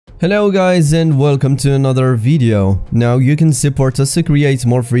Hello guys and welcome to another video. Now you can support us to create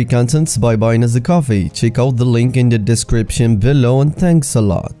more free contents by buying us a coffee. Check out the link in the description below and thanks a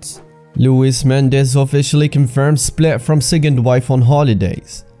lot. Mendez officially confirmed split from second wife on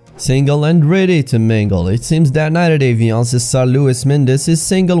holidays. Single and ready to mingle. It seems that 90-Day Fiancé star Mendez is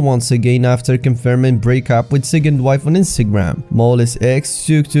single once again after confirming breakup with second wife on Instagram. Molly's ex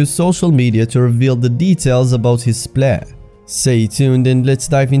took to social media to reveal the details about his split. Stay tuned and let's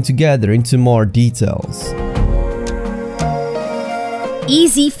dive in together into more details.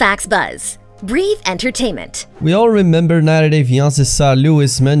 Easy Facts Buzz. Brief entertainment. We all remember 90-Day Fiancé star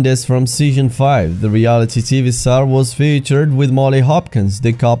Mendez from season 5. The reality TV star was featured with Hopkins.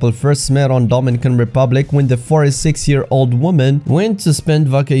 The couple first met on Dominican Republic when the 46-year-old woman went to spend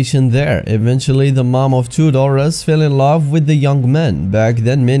vacation there. Eventually, the mom of two daughters fell in love with the young man. Back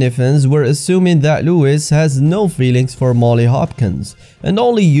then, many fans were assuming that has no feelings for Hopkins and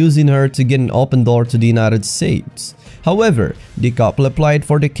only using her to get an open door to the United States. However, the couple applied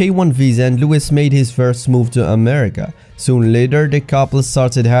for the K1 visa and made his first move to America. Soon later, the couple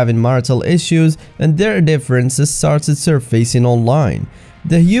started having marital issues and their differences started surfacing online.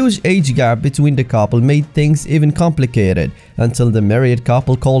 The huge age gap between the couple made things even complicated until the married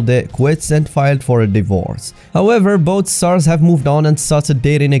couple called it quits and filed for a divorce. However, both stars have moved on and started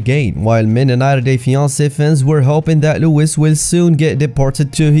dating again, while many 90-Day Fiancé fans were hoping that will soon get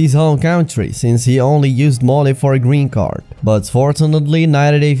deported to his home country since he only used Molly for a green card. But fortunately,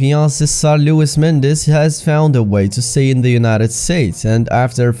 90-Day Fiancé star Mendez has found a way to stay in the United States, and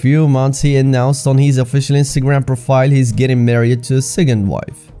after a few months he announced on his official Instagram profile he's getting married to a second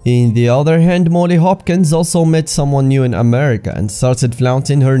wife. On the other hand, Hopkins also met someone new in America and started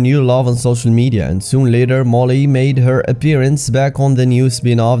flaunting her new love on social media, and soon later Molly made her appearance back on the new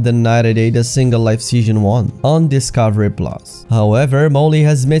spin-off The 90-Day The Single Life Season 1 on Discovery+. However, Molly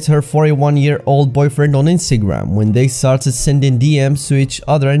has met her 41-year-old boyfriend on Instagram when they started sending DMs to each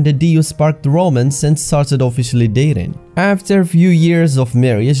other, and the duo sparked romance and started officially dating. After a few years of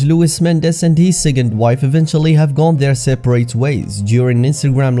marriage, Mendez and his second wife eventually have gone their separate ways. During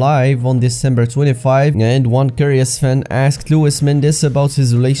Instagram Live on December 25, and one curious fan asked Mendez about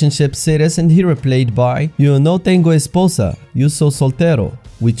his relationship status, and he replied by, "Yo no tengo esposa, yo soy soltero,"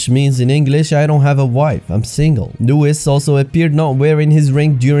 which means in English, I don't have a wife, I'm single. Also appeared not wearing his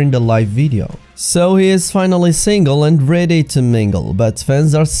ring during the live video. So he is finally single and ready to mingle, but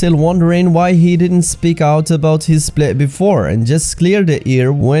fans are still wondering why he didn't speak out about his split before and just cleared the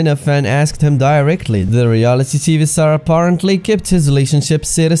air when a fan asked him directly. The reality TV star apparently kept his relationship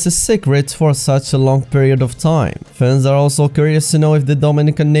status a secret for such a long period of time. Fans are also curious to know if the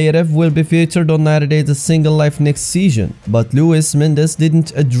Dominican native will be featured on 90-Day The Single Life next season, but Mendez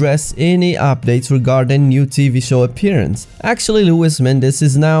didn't address any updates regarding new TV show appearance. Actually, Mendez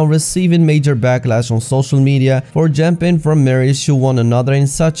is now receiving major backlash on social media for jumping from marriage to one another in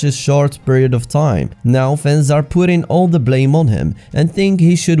such a short period of time. Now fans are putting all the blame on him and think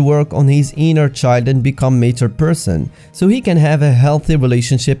he should work on his inner child and become a mature person so he can have a healthy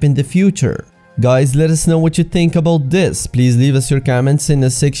relationship in the future. Guys, let us know what you think about this. Please leave us your comments in the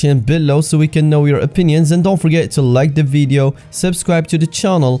section below so we can know your opinions, and don't forget to like the video, subscribe to the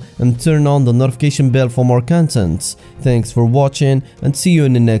channel and turn on the notification bell for more content. Thanks for watching and see you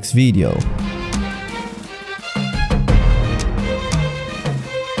in the next video.